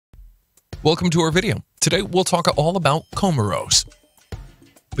Welcome to our video. Today we'll talk all about Comoros.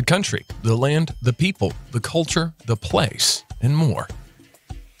 The country, the land, the people, the culture, the place, and more.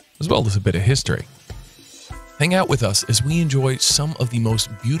 As well as a bit of history. Hang out with us as we enjoy some of the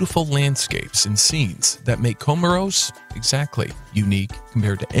most beautiful landscapes and scenes that make Comoros exactly unique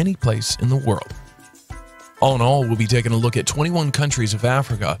compared to any place in the world. All in all, we'll be taking a look at 21 countries of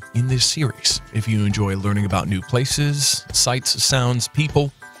Africa in this series. If you enjoy learning about new places, sights, sounds,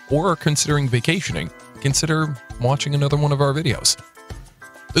 people, or are considering vacationing, consider watching another one of our videos.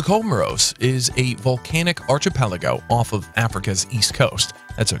 The Comoros is a volcanic archipelago off of Africa's east coast.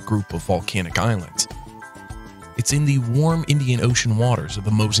 That's a group of volcanic islands. It's in the warm Indian Ocean waters of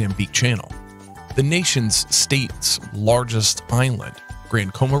the Mozambique Channel. The state's largest island,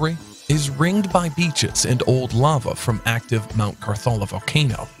 Grande Comore, is ringed by beaches and old lava from active Mount Karthala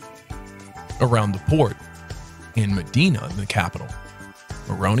Volcano. Around the port, in Medina, the capital,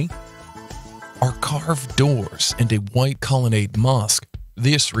 Moroni, are carved doors and a white colonnaded mosque.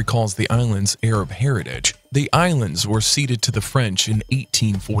 This recalls the island's Arab heritage. The islands were ceded to the French in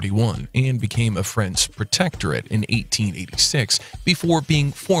 1841 and became a French protectorate in 1886 before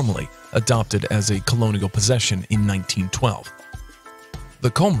being formally adopted as a colonial possession in 1912.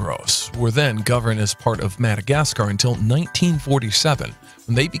 The Comoros were then governed as part of Madagascar until 1947,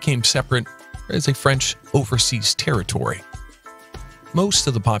 when they became separate as a French overseas territory. Most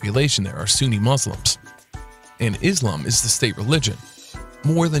of the population there are Sunni Muslims, and Islam is the state religion.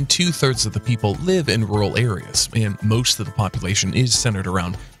 More than two-thirds of the people live in rural areas, and most of the population is centered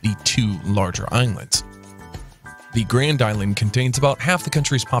around the two larger islands. The Grand Island contains about half the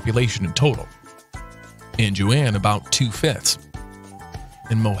country's population in total, Anjouan about 2/5,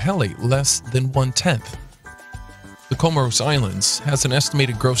 and Moheli less than 1/10. The Comoros Islands has an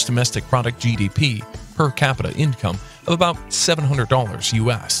estimated gross domestic product (GDP) per capita income of about $700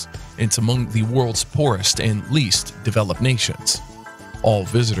 US. It's among the world's poorest and least developed nations. All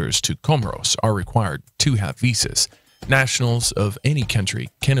visitors to Comoros are required to have visas. Nationals of any country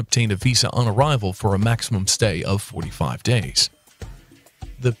can obtain a visa on arrival for a maximum stay of 45 days.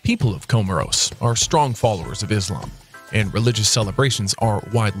 The people of Comoros are strong followers of Islam, and religious celebrations are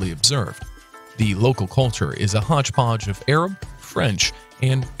widely observed. The local culture is a hodgepodge of Arab, French,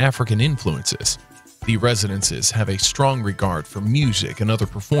 and African influences. The residences have a strong regard for music and other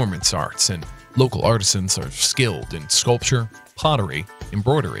performance arts, and local artisans are skilled in sculpture, pottery,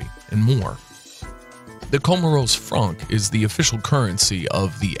 embroidery, and more. The Comoros franc is the official currency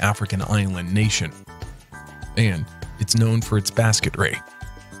of the African island nation, and it's known for its basketry.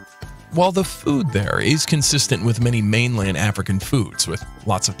 While the food there is consistent with many mainland African foods, with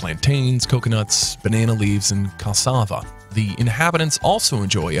lots of plantains, coconuts, banana leaves, and cassava, the inhabitants also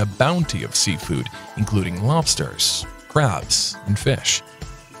enjoy a bounty of seafood, including lobsters, crabs, and fish.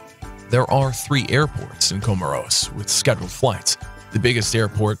 There are 3 airports in Comoros with scheduled flights. The biggest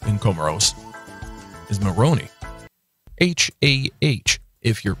airport in Comoros is Moroni, H-A-H,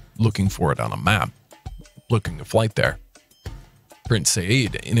 if you're looking for it on a map, looking to flight there. Prince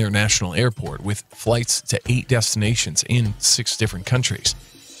Said International Airport with flights to 8 destinations in 6 different countries.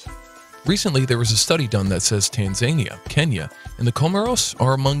 Recently, there was a study done that says Tanzania, Kenya, and the Comoros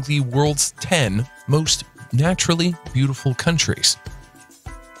are among the world's 10 most naturally beautiful countries.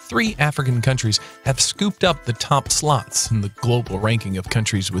 3 African countries have scooped up the top slots in the global ranking of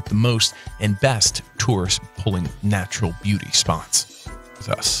countries with the most and best tourist-pulling natural beauty spots. With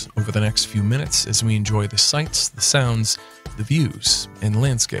us over the next few minutes as we enjoy the sights, the sounds, the views, and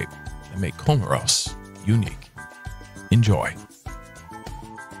landscape that make Comoros unique. Enjoy.